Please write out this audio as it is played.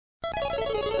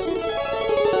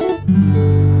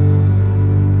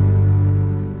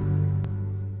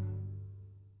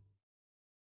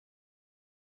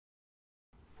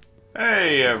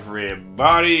Hey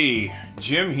everybody,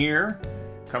 Jim here,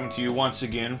 coming to you once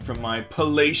again from my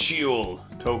palatial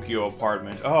Tokyo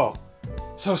apartment. Oh,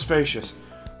 so spacious.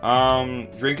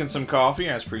 Drinking some coffee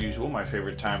as per usual. My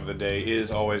favorite time of the day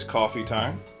is always coffee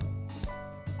time.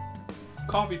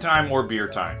 Coffee time or beer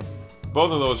time.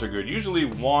 Both of those are good. Usually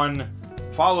one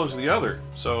follows the other,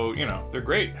 so you know, they're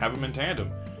great. Have them in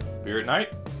tandem. Beer at night,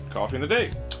 coffee in the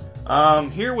day.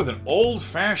 Here with an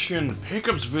old-fashioned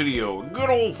pickups video. Good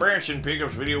old-fashioned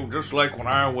pickups video, just like when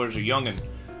I was a youngin'.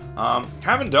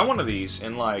 Haven't done one of these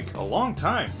in like a long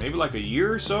time, maybe like a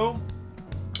year or so.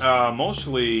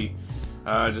 Mostly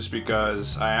just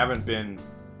because I haven't been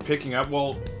picking up,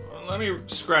 well, let me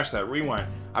scratch that, rewind.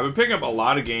 I've been picking up a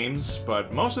lot of games,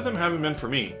 but most of them haven't been for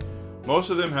me. Most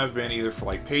of them have been either for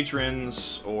like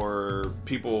patrons or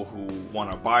people who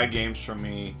want to buy games from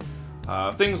me.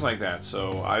 Things like that.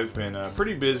 So I've been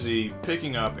pretty busy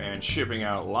picking up and shipping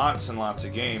out lots and lots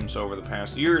of games over the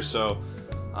past year or so.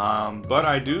 But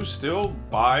I do still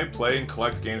buy, play, and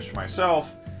collect games for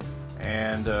myself.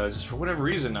 And just for whatever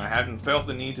reason, I hadn't felt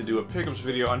the need to do a pickups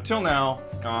video until now.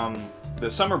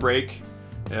 The summer break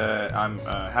I'm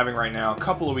having right now, a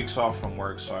couple of weeks off from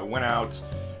work. So I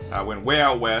went way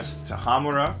out west to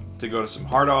Hamura to go to some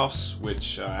hard-offs,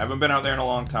 which I haven't been out there in a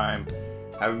long time.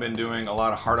 Haven't been doing a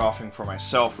lot of hard-offing for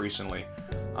myself recently,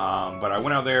 but I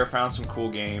went out there, found some cool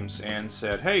games, and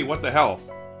said, hey, what the hell,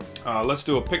 let's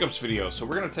do a pickups video. So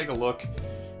we're going to take a look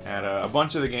at a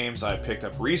bunch of the games I picked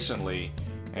up recently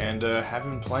and have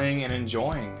been playing and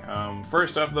enjoying.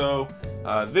 First up, though,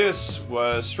 this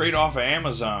was straight off of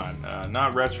Amazon,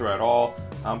 not retro at all,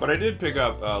 but I did pick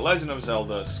up Legend of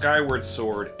Zelda Skyward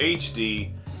Sword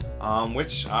HD,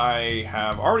 which I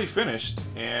have already finished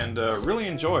and really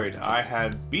enjoyed. I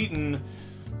had beaten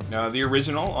the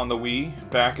original on the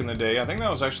Wii back in the day. I think that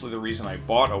was actually the reason I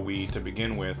bought a Wii to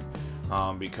begin with,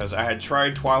 because I had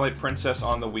tried Twilight Princess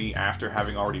on the Wii after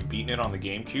having already beaten it on the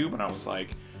GameCube, and I was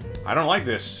like, I don't like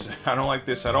this. I don't like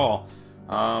this at all.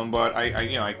 But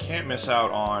I can't miss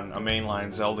out on a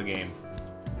mainline Zelda game.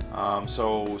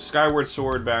 So Skyward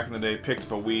Sword back in the day, picked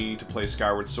up a Wii to play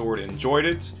Skyward Sword, enjoyed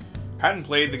it. Hadn't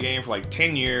played the game for like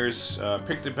 10 years,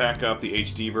 picked it back up, the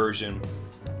HD version,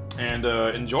 and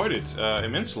enjoyed it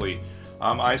immensely.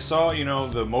 I saw, you know,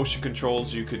 the motion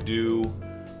controls you could do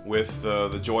with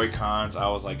the Joy-Cons. I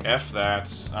was like, F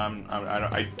that,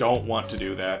 I don't want to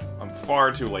do that. I'm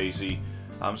far too lazy.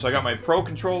 So I got my Pro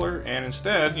Controller, and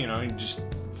instead, you know, you just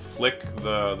flick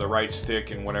the right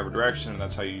stick in whatever direction, and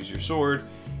that's how you use your sword.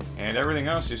 And everything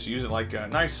else, just use it like a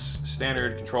nice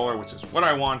standard controller, which is what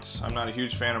I want. I'm not a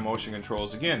huge fan of motion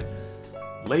controls. Again,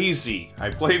 lazy. I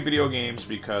play video games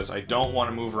because I don't want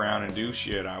to move around and do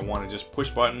shit. I want to just push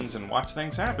buttons and watch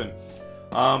things happen.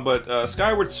 But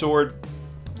Skyward Sword,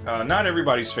 not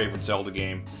everybody's favorite Zelda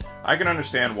game. I can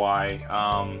understand why,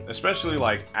 especially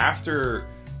like after,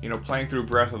 you know, playing through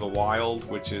Breath of the Wild,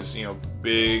 which is, you know,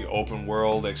 big open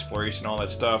world exploration, all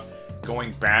that stuff.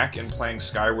 Going back and playing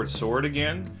Skyward Sword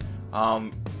again,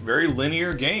 very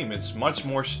linear game. It's much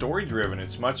more story driven.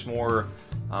 It's much more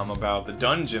about the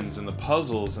dungeons and the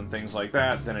puzzles and things like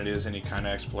that than it is any kind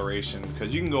of exploration.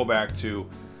 Because you can go back to,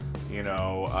 you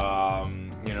know,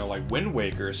 like Wind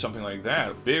Waker or something like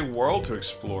that. Big world to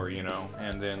explore, you know.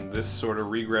 And then this sort of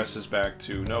regresses back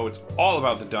to, no, it's all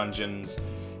about the dungeons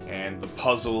and the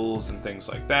puzzles and things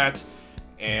like that.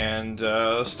 And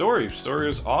story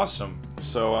is awesome.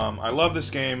 So I love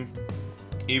this game,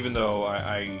 even though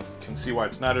I can see why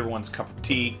it's not everyone's cup of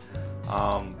tea.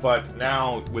 But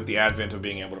now with the advent of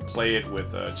being able to play it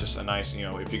with just a nice, you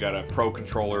know, if you got a Pro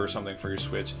Controller or something for your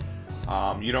Switch,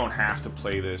 you don't have to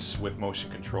play this with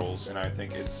motion controls. And I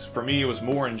think it's, for me, it was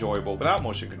more enjoyable without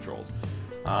motion controls.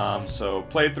 So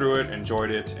played through it,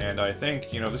 enjoyed it, and I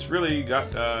think, you know, this really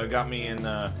got me in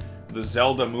the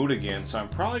Zelda mood again, so I'm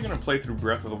probably going to play through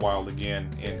Breath of the Wild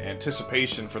again in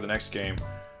anticipation for the next game,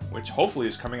 which hopefully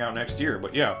is coming out next year.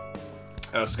 But yeah,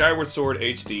 Skyward Sword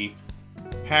HD,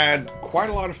 had quite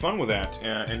a lot of fun with that,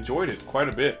 enjoyed it quite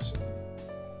a bit.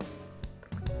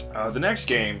 The next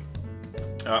game,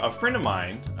 a friend of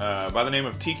mine by the name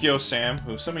of Tkyo Sam,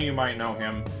 who some of you might know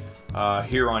him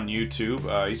here on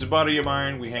YouTube. He's a buddy of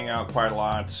mine. We hang out quite a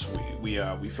lot. We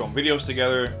film videos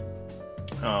together.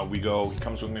 He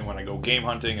comes with me when I go game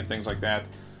hunting and things like that.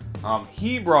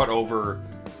 He brought over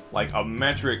like a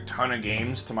metric ton of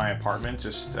games to my apartment,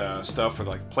 just stuff for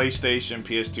like PlayStation,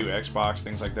 PS2, Xbox,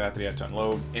 things like that he had to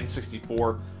unload,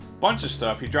 N64, bunch of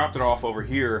stuff. He dropped it off over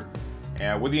here,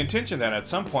 with the intention that at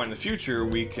some point in the future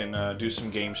we can do some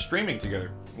game streaming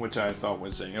together, which I thought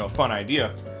was a fun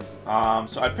idea.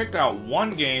 So I picked out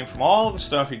one game from all the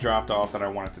stuff he dropped off that I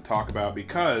wanted to talk about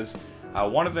because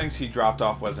One of the things he dropped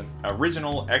off was an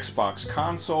original Xbox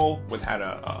console, which had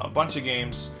a bunch of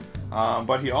games,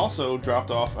 but he also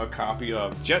dropped off a copy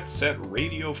of Jet Set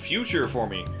Radio Future for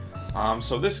me.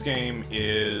 So this game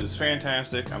is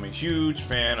fantastic. I'm a huge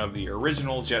fan of the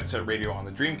original Jet Set Radio on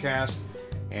the Dreamcast,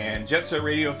 and Jet Set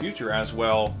Radio Future as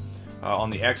well on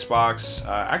the Xbox.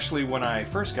 Actually, when I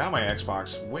first got my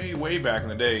Xbox, way back in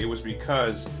the day, it was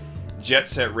because Jet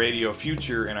Set Radio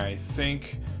Future and I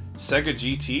think Sega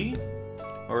GT,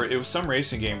 or it was some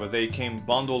racing game, but they came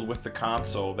bundled with the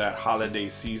console that holiday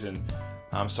season.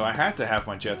 So I had to have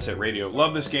my Jet Set Radio.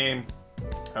 Love this game.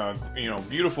 You know,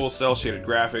 beautiful cel-shaded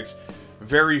graphics,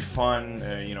 very fun,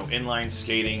 you know, inline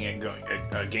skating and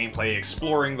gameplay,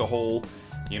 exploring the whole,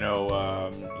 you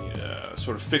know,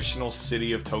 sort of fictional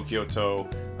city of Tokyo.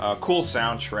 Cool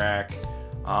soundtrack.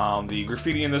 The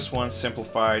graffiti in this one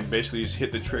simplified. Basically, you just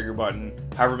hit the trigger button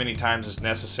however many times is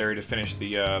necessary to finish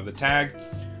the tag,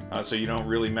 so you don't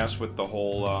really mess with the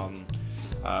whole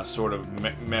sort of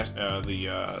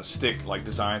the stick like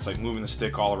designs, like moving the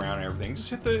stick all around and everything. Just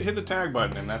hit the tag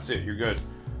button and that's it. You're good.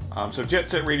 So Jet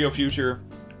Set Radio Future,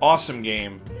 awesome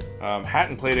game.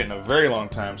 Hadn't played it in a very long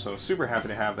time, so super happy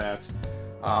to have that.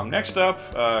 Next up,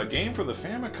 a game for the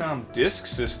Famicom Disk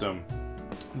System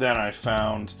that I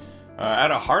found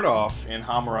at a Hard Off in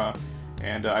Hamura,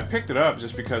 and I picked it up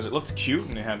just because it looked cute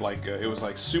and it had like it was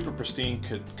like super pristine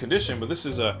condition. But this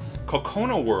is a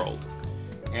Kokono World.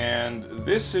 And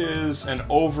this is an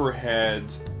overhead,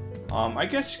 I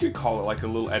guess you could call it like a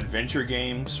little adventure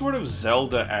game, sort of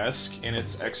Zelda-esque in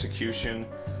its execution,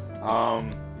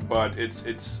 but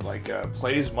it's like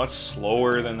plays much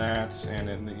slower than that,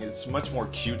 and it's much more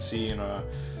cutesy, and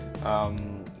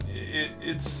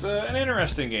it's an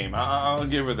interesting game. I'll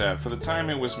give it that. For the time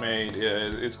it was made,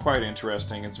 it's quite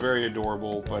interesting. It's very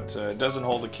adorable, but it doesn't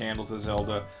hold a candle to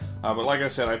Zelda. But like I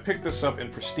said, I picked this up in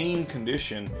pristine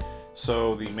condition.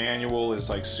 So the manual is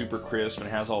like super crisp and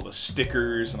has all the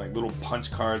stickers and like little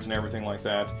punch cards and everything like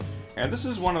that. And this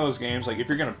is one of those games, like if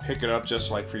you're gonna pick it up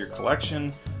just like for your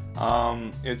collection,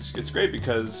 it's great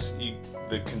because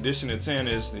the condition it's in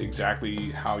is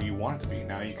exactly how you want it to be.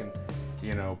 Now you can,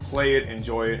 you know, play it,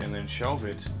 enjoy it, and then shelve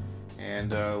it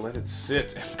and let it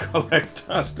sit and collect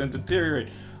dust and deteriorate.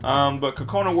 But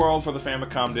Kokono World for the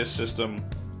Famicom Disk System,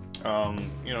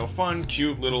 you know, fun,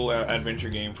 cute little adventure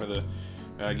game for the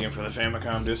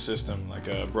Famicom Disk System, like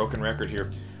a broken record here.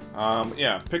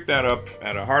 Yeah, picked that up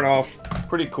at a Hard Off.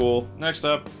 Pretty cool. Next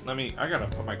up, I gotta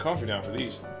put my coffee down for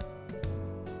these.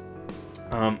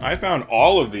 I found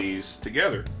all of these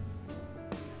together.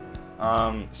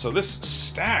 So this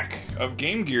stack of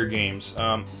Game Gear games,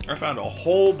 I found a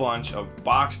whole bunch of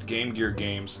boxed Game Gear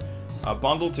games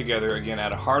bundled together again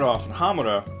at a Hard Off in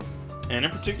Hamura, and in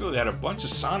particular they had a bunch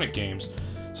of Sonic games.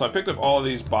 So I picked up all of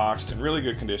these boxed in really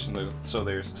good condition. So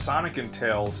there's Sonic and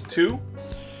Tails 2,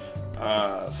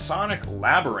 Sonic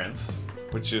Labyrinth,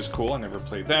 which is cool, I never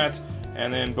played that,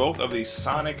 and then both of these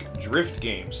Sonic Drift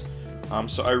games.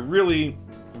 So I really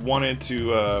wanted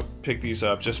to pick these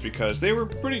up just because they were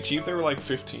pretty cheap. They were like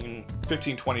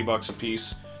 15-20 bucks a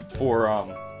piece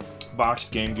for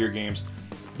boxed Game Gear games.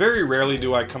 Very rarely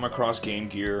do I come across Game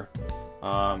Gear.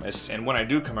 And when I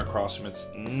do come across them, it's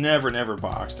never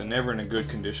boxed and never in a good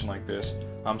condition like this.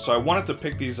 So I wanted to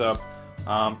pick these up.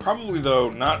 Probably though,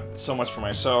 not so much for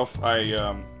myself.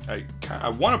 I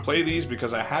want to play these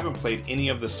because I haven't played any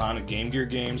of the Sonic Game Gear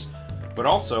games, but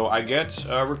also I get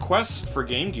requests for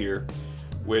Game Gear,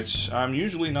 which I'm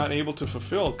usually not able to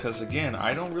fulfill because, again,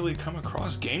 I don't really come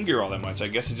across Game Gear all that much. I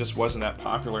guess it just wasn't that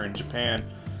popular in Japan.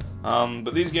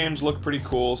 But these games look pretty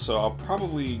cool, so I'll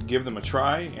probably give them a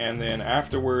try, and then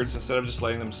afterwards, instead of just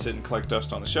letting them sit and collect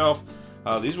dust on the shelf,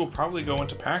 these will probably go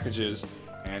into packages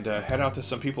and head out to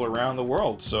some people around the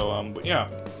world. So, but yeah,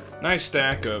 nice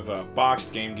stack of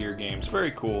boxed Game Gear games.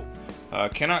 Very cool.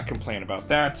 Cannot complain about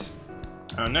that.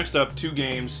 Next up, two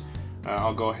games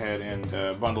I'll go ahead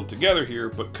and bundle together here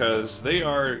because they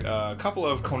are a couple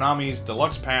of Konami's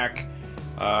Deluxe Pack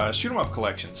shoot 'em up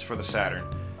collections for the Saturn.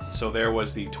 So there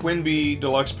was the Twinbee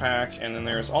Deluxe Pack, and then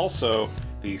there's also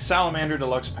the Salamander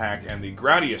Deluxe Pack and the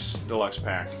Gradius Deluxe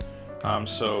Pack.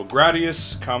 So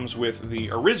Gradius comes with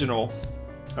the original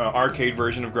arcade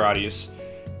version of Gradius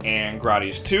and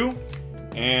Gradius 2,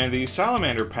 and the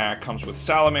Salamander Pack comes with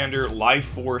Salamander, Life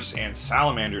Force, and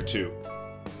Salamander 2.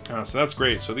 So that's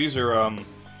great. So these are,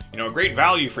 you know, a great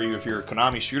value for you if you're a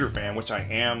Konami shooter fan, which I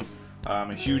am.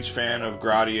 I'm a huge fan of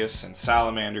Gradius and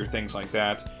Salamander, things like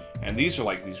that. And these are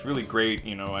like these really great,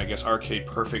 you know, I guess arcade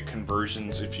perfect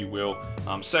conversions, if you will.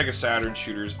 Sega Saturn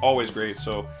shooters, always great.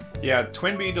 So yeah,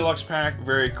 Twinbee Deluxe Pack,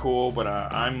 very cool, but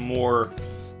I'm more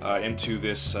into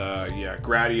this,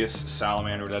 Gradius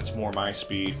Salamander. That's more my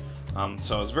speed.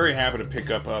 So I was very happy to pick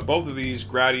up both of these,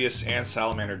 Gradius and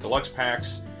Salamander Deluxe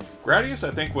packs. Gradius,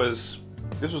 I think,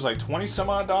 this was like 20 some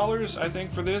odd dollars, I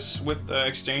think, for this with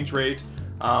exchange rate.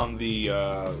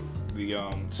 The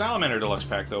Salamander Deluxe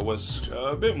pack, though, was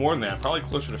a bit more than that, probably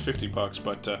closer to 50 bucks.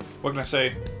 But what can I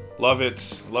say? Love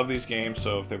it. Love these games.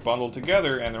 So if they're bundled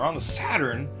together and they're on the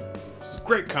Saturn, it's a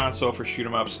great console for shoot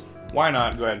 'em ups. Why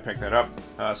not go ahead and pick that up?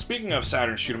 Speaking of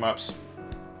Saturn shoot 'em ups,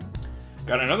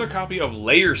 got another copy of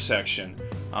Layer Section.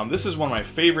 This is one of my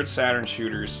favorite Saturn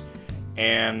shooters,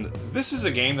 and this is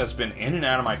a game that's been in and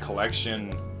out of my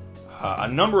collection a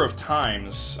number of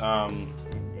times,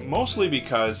 mostly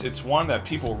because it's one that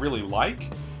people really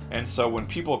like. And so when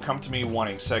people come to me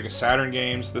wanting Sega Saturn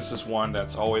games, this is one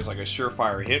that's always like a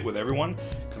surefire hit with everyone,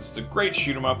 because it's a great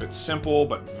shoot 'em up. It's simple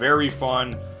but very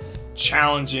fun,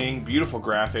 challenging, beautiful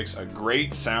graphics, a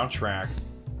great soundtrack.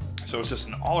 So it's just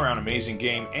an all-around amazing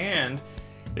game, and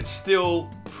it's still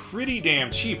pretty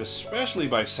damn cheap, especially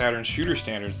by Saturn shooter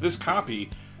standards. This copy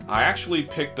I actually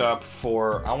picked up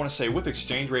for, I want to say with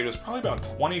exchange rate, it was probably about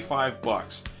 25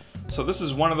 bucks. So this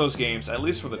is one of those games, at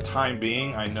least for the time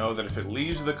being, I know that if it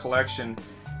leaves the collection,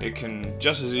 it can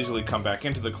just as easily come back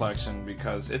into the collection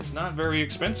because it's not very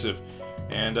expensive.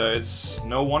 And it's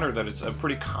no wonder that it's a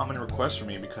pretty common request for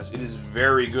me because it is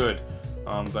very good.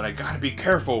 But I gotta be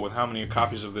careful with how many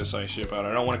copies of this I ship out.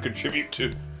 I don't want to contribute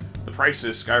to the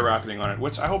prices skyrocketing on it,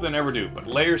 which I hope they never do. But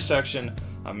Layer Section,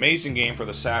 amazing game for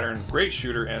the Saturn, great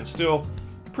shooter, and still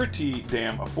pretty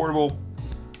damn affordable.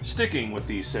 Sticking with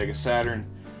the Sega Saturn,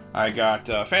 I got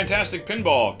Fantastic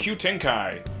Pinball, Q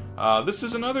Tenkai. This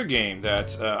is another game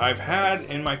that I've had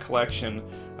in my collection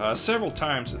several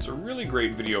times. It's a really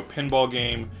great video pinball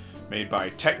game made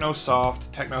by Technosoft.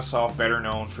 Technosoft, better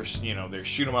known for, you know, their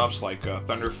shoot 'em ups like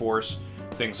Thunder Force,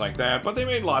 things like that. But they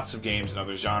made lots of games in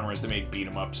other genres. They made beat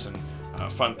 'em ups and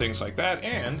fun things like that.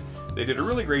 And they did a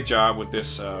really great job with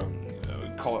this,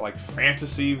 call it like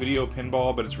fantasy video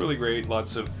pinball, but it's really great.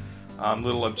 Lots of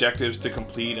little objectives to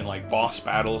complete and like boss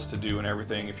battles to do and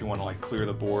everything if you want to like clear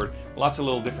the board. Lots of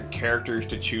little different characters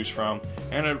to choose from,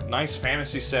 and a nice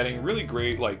fantasy setting. Really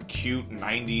great, like cute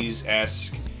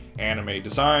 90s-esque anime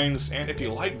designs. And if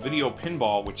you like video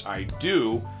pinball, which I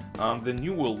do, then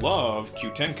you will love Q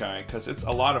Tenkai because it's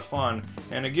a lot of fun.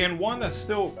 And again, one that's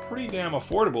still pretty damn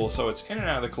affordable, so it's in and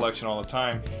out of the collection all the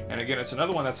time. And again, it's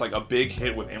another one that's like a big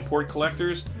hit with import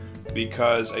collectors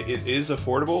because it is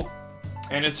affordable.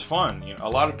 And it's fun. You know, a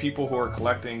lot of people who are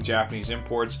collecting Japanese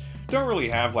imports don't really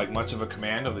have like much of a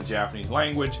command of the Japanese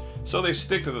language, so they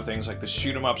stick to the things like the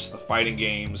shoot 'em ups, the fighting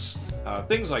games,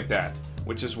 things like that.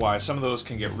 Which is why some of those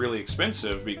can get really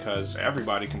expensive because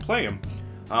everybody can play them.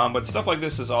 But stuff like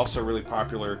this is also really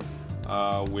popular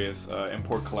with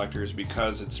import collectors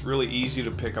because it's really easy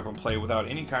to pick up and play without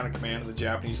any kind of command of the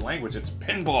Japanese language. It's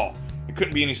pinball. It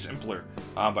couldn't be any simpler.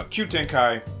 But Q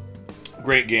Tenkai,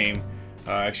 great game.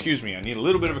 Excuse me, I need a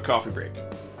little bit of a coffee break.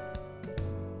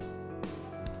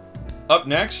 Up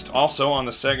next, also on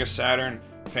the Sega Saturn,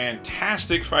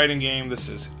 fantastic fighting game. This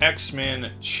is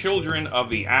X-Men Children of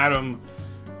the Atom,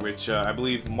 which I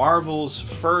believe Marvel's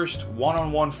first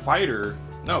one-on-one fighter,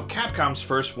 no, Capcom's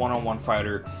first one-on-one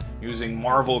fighter using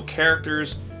Marvel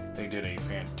characters. They did a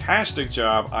fantastic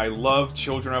job. I love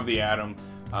Children of the Atom.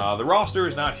 The roster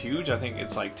is not huge. I think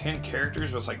it's like 10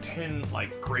 characters, but it's like 10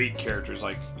 like great characters,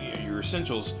 like, you know, your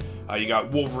essentials. You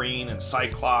got Wolverine and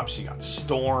Cyclops, you got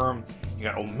Storm, you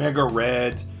got Omega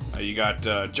Red, you got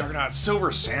Juggernaut,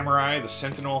 Silver Samurai, the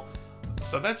Sentinel.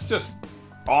 So that's just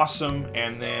awesome.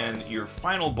 And then your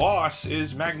final boss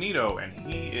is Magneto, and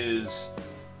he is,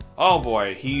 oh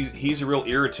boy, he's a real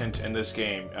irritant in this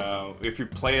game. If you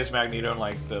play as Magneto in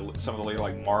like some of the later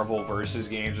like Marvel versus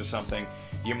games or something,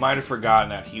 you might have forgotten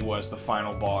that he was the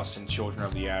final boss in Children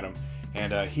of the Atom,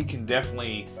 and he can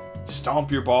definitely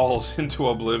stomp your balls into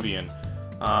oblivion.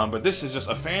 But this is just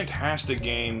a fantastic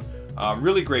game,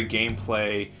 really great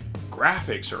gameplay.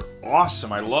 Graphics are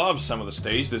awesome. I love some of the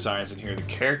stage designs in here. The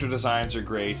character designs are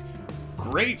great.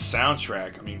 Great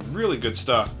soundtrack. I mean, really good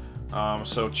stuff.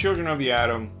 So Children of the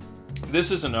Atom, this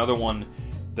is another one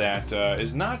that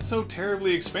is not so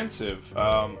terribly expensive.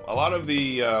 A lot of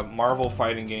the Marvel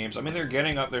fighting games, I mean,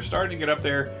 they're starting to get up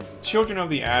there. Children of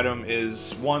the Atom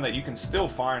is one that you can still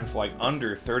find for like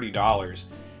under $30.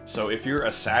 So if you're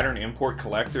a Saturn import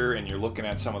collector and you're looking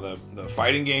at some of the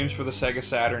fighting games for the Sega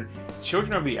Saturn,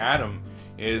 Children of the Atom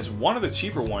is one of the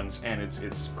cheaper ones, and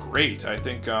it's great. I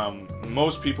think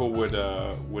most people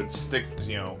would stick,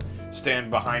 you know, stand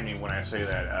behind me when I say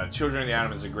that. Children of the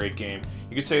Atom is a great game.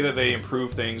 You could say that they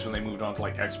improved things when they moved on to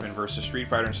like X-Men versus Street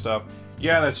Fighter and stuff.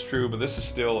 Yeah, that's true, but this is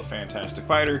still a fantastic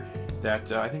fighter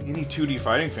that I think any 2D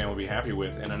fighting fan will be happy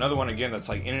with. And another one, again, that's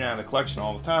like in and out of the collection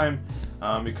all the time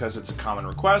because it's a common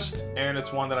request, and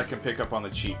it's one that I can pick up on the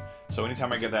cheap. So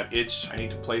anytime I get that itch, I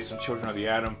need to play some Children of the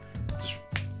Atom, just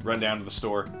run down to the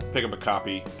store, pick up a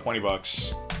copy, 20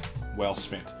 bucks, well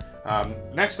spent.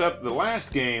 Next up, the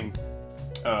last game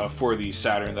for the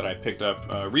Saturn that I picked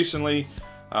up recently.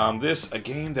 A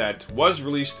game that was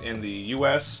released in the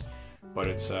US, but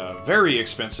it's very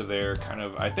expensive there.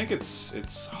 I think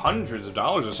it's hundreds of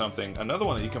dollars or something. Another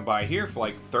one that you can buy here for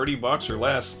like 30 bucks or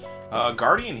less.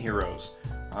 Guardian Heroes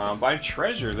by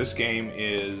Treasure. This game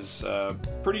is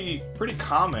pretty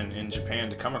common in Japan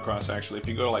to come across. Actually, if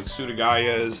you go to like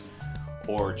Sudagaya's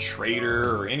or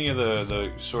Trader or any of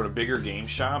the sort of bigger game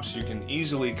shops, you can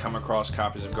easily come across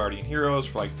copies of Guardian Heroes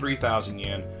for like 3,000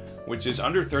 yen, which is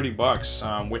under 30 bucks,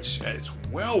 which is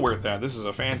well worth that. This is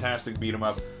a fantastic beat 'em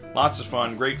up. Lots of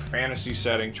fun, great fantasy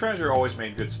setting. Treasure always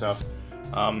made good stuff.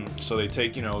 So they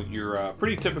take, you know, your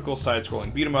pretty typical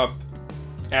side-scrolling beat 'em up,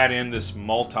 add in this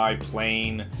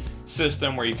multi-plane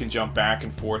system where you can jump back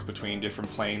and forth between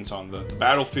different planes on the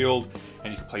battlefield,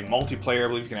 and you can play multiplayer. I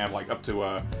believe you can have like up to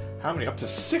up to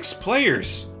 6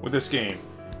 players with this game.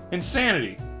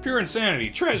 Insanity, pure insanity.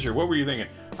 Treasure, what were you thinking?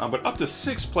 But up to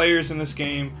 6 players in this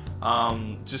game.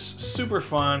 Just super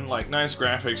fun, like nice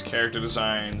graphics, character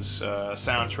designs,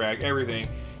 soundtrack, everything.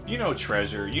 You know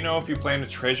Treasure. You know if you're playing a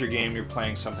Treasure game, you're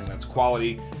playing something that's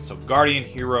quality. So Guardian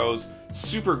Heroes,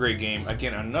 super great game.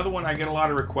 Again, another one I get a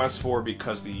lot of requests for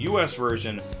because the US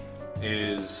version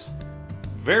is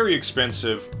very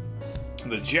expensive.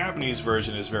 The Japanese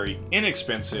version is very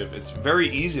inexpensive. It's very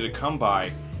easy to come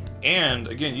by. And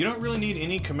again, you don't really need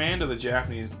any command of the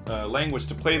Japanese language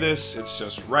to play this. It's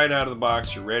just right out of the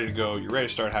box. You're ready to go. You're ready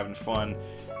to start having fun.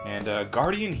 And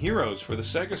Guardian Heroes for the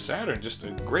Sega Saturn, just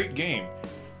a great game.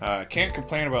 Can't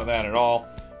complain about that at all.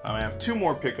 I have 2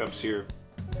 more pickups here.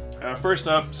 First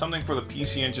up, something for the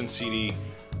PC Engine CD.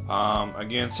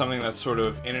 Again, something that's sort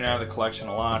of in and out of the collection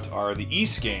a lot are the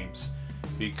East games,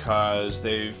 because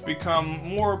they've become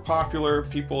more popular.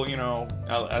 People, you know,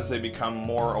 as they become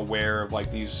more aware of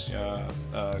like these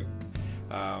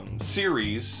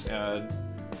series,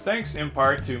 thanks in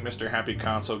part to Mr. Happy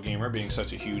Console Gamer being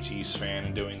such a huge East fan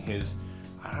and doing his,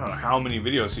 I don't know how many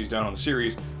videos he's done on the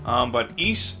series, but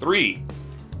East 3.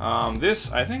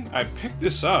 I think I picked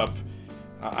this up.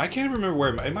 I can't remember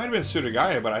where, it might have been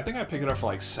Sudagaya, but I think I picked it up for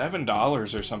like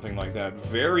 $7 or something like that.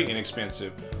 Very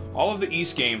inexpensive. All of the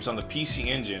East games on the PC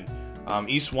Engine,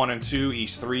 East 1 and 2,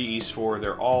 East 3, East 4,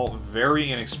 they're all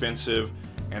very inexpensive,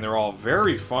 and they're all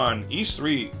very fun. East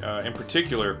 3 in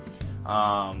particular,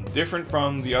 different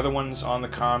from the other ones on the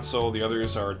console. The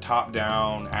others are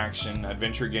top-down action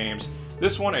adventure games.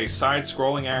 This one, a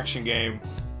side-scrolling action game,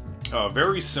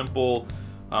 very simple,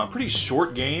 pretty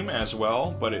short game as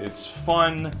well, but it's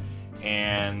fun,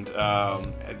 and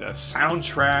the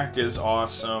soundtrack is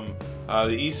awesome.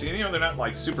 The East, you know, they're not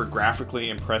like super graphically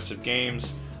impressive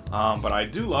games, but I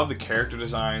do love the character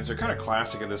designs. They're kind of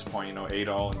classic at this point, you know,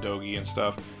 Adol and Dogi and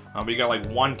stuff. But you got like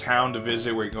one town to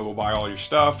visit where you can go buy all your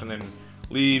stuff, and then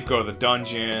leave, go to the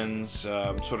dungeons,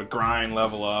 sort of grind,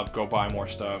 level up, go buy more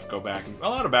stuff, go back, and a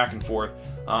lot of back and forth.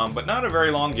 But not a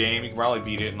very long game. You can probably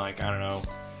beat it in like, I don't know,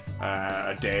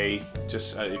 a day.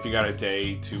 Just if you got a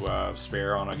day to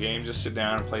spare on a game, just sit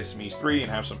down and play some East 3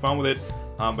 and have some fun with it.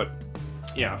 But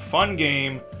yeah, fun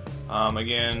game.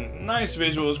 Again, nice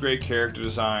visuals, great character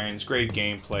designs, great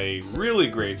gameplay, really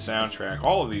great soundtrack.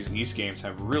 All of these East games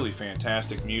have really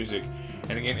fantastic music.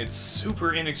 And again, it's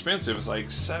super inexpensive. It's like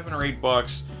 $7 or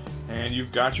 $8, and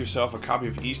you've got yourself a copy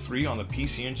of East 3 on the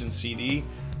PC Engine CD.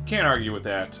 Can't argue with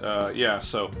that. Yeah,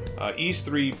 so East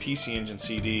 3 PC Engine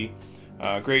CD.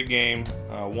 Great game,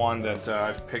 one that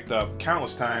I've picked up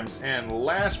countless times. And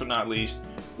last but not least,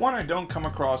 one I don't come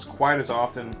across quite as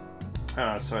often.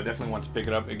 So I definitely want to pick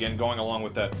it up. Again, going along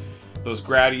with that, those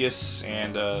Gradius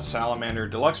and Salamander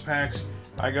Deluxe packs,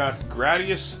 I got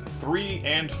Gradius 3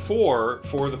 and 4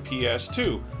 for the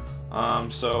PS2.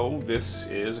 So this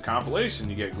is a compilation.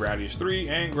 You get Gradius 3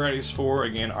 and Gradius 4,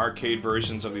 again, arcade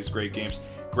versions of these great games.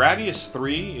 Gradius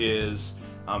 3 is,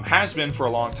 has been for a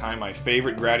long time my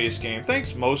favorite Gradius game,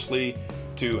 thanks mostly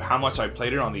to how much I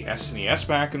played it on the SNES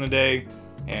back in the day.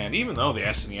 And even though the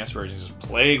SNES version is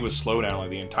plagued with slowdown, like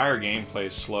the entire gameplay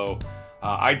is slow,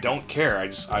 I don't care.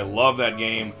 I love that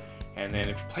game. And then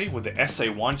if you play with the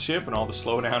SA1 chip and all the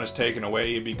slowdown is taken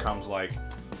away, it becomes like,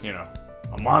 you know,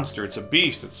 a monster. It's a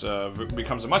beast. It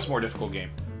becomes a much more difficult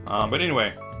game. But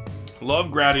anyway, love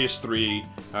Gradius 3.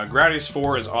 Gradius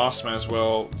 4 is awesome as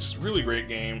well. It's a really great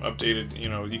game. Updated, you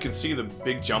know, you can see the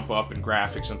big jump up in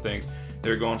graphics and things.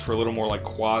 they're going for a little more like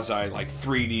quasi, like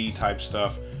 3D type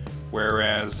stuff.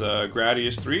 Whereas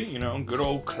Gradius 3, you know, good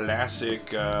old classic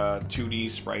 2D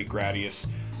sprite Gradius.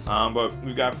 But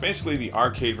we've got basically the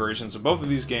arcade versions of both of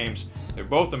these games. They're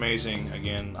both amazing.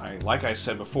 Again, like I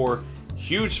said before,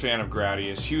 huge fan of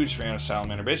Gradius, huge fan of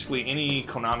Salamander. Basically, any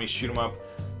Konami shoot 'em up,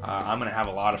 I'm going to have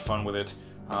a lot of fun with it.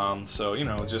 So, you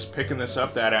know, just picking this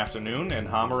up that afternoon in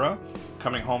Hamara,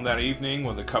 coming home that evening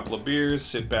with a couple of beers,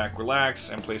 sit back,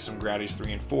 relax, and play some Gradius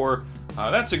 3 and 4.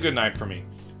 That's a good night for me.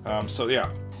 So, yeah,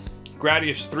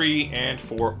 Gradius 3 and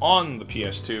 4 on the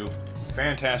PS2.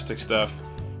 Fantastic stuff.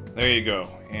 There you go.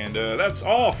 And that's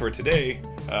all for today.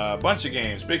 A bunch of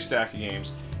games, big stack of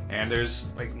games. And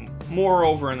there's like more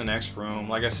over in the next room.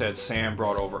 Like I said, Sam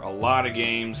brought over a lot of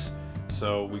games.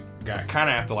 So we kind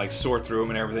of have to like sort through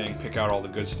them and everything, pick out all the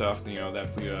good stuff, you know,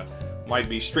 that we might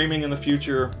be streaming in the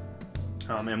future.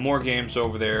 And more games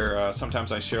over there.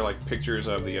 Sometimes I share like pictures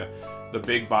of the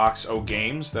big box of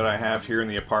games that I have here in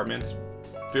the apartment,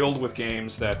 filled with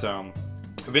games that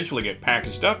eventually get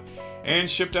packaged up and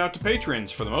shipped out to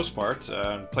patrons for the most part.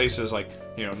 Places like,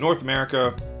 you know, North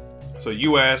America, so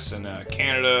US and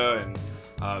Canada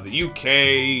and the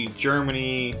UK,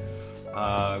 Germany,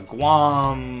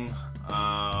 Guam,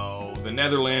 the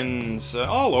Netherlands,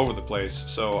 all over the place.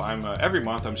 So I'm every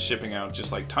month I'm shipping out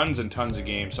just like tons and tons of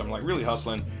games. So I'm like really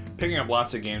hustling, picking up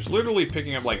lots of games, literally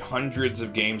picking up like hundreds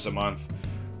of games a month.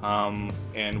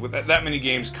 And with that many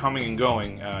games coming and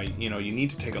going, you know, you need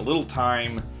to take a little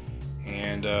time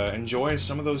and enjoy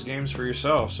some of those games for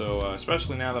yourself. So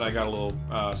especially now that I got a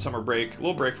little summer break, a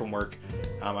little break from work,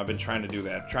 I've been trying to do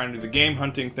that. Trying to do the game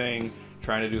hunting thing,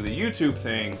 trying to do the YouTube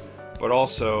thing, but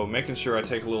also making sure I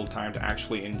take a little time to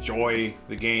actually enjoy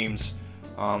the games,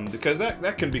 because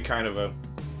that can be kind of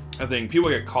a thing. People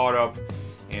get caught up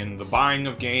in the buying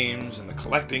of games and the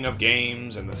collecting of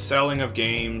games and the selling of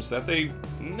games that they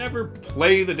never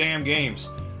play the damn games.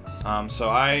 So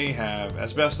I have,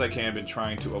 as best I can, been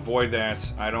trying to avoid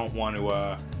that. I don't want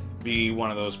to be one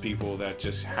of those people that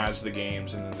just has the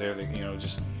games and they're, you know,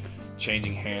 just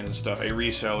changing hands and stuff. A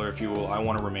reseller, if you will. I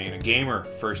want to remain a gamer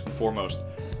first and foremost.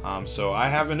 So I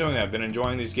have been doing that. I've been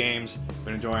enjoying these games.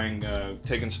 Been enjoying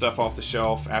taking stuff off the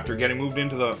shelf after getting moved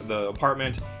into the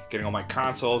apartment, getting all my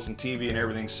consoles and TV and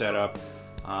everything set up.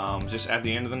 Just at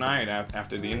the end of the night,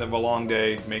 after the end of a long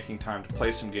day, making time to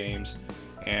play some games.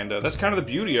 And that's kind of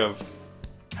the beauty of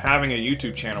having a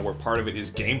YouTube channel where part of it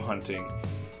is game hunting,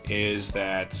 is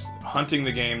that hunting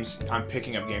the games, I'm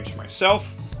picking up games for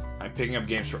myself, I'm picking up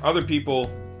games for other people,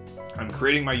 I'm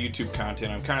creating my YouTube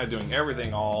content, I'm kind of doing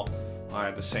everything all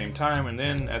at the same time, and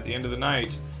then at the end of the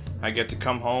night, I get to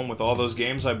come home with all those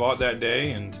games I bought that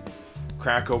day and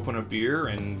crack open a beer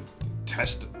and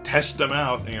test them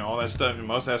out. You know, all that stuff,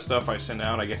 most of that stuff I send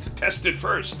out, I get to test it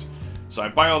first. So I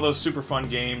buy all those super fun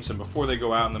games, and before they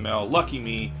go out in the mail, lucky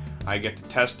me, I get to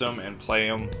test them and play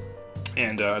them,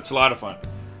 and it's a lot of fun.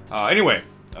 Anyway,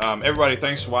 everybody,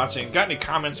 thanks for watching. Got any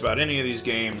comments about any of these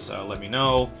games, let me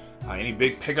know. Any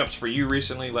big pickups for you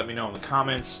recently, let me know in the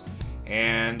comments.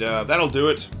 And that'll do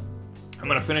it. I'm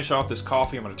going to finish off this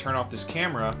coffee, I'm going to turn off this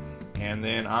camera, and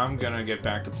then I'm going to get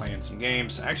back to playing some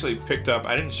games. I actually picked up,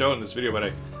 I didn't show it in this video,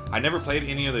 but I never played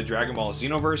any of the Dragon Ball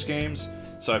Xenoverse games.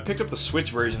 So I picked up the Switch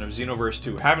version of Xenoverse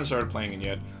 2. Haven't started playing it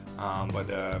yet, but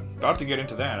about to get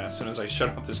into that as soon as I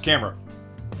shut off this camera.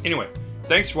 Anyway,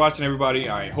 thanks for watching, everybody.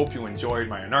 I hope you enjoyed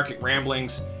my anarchic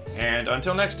ramblings, and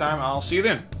until next time, I'll see you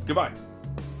then. Goodbye.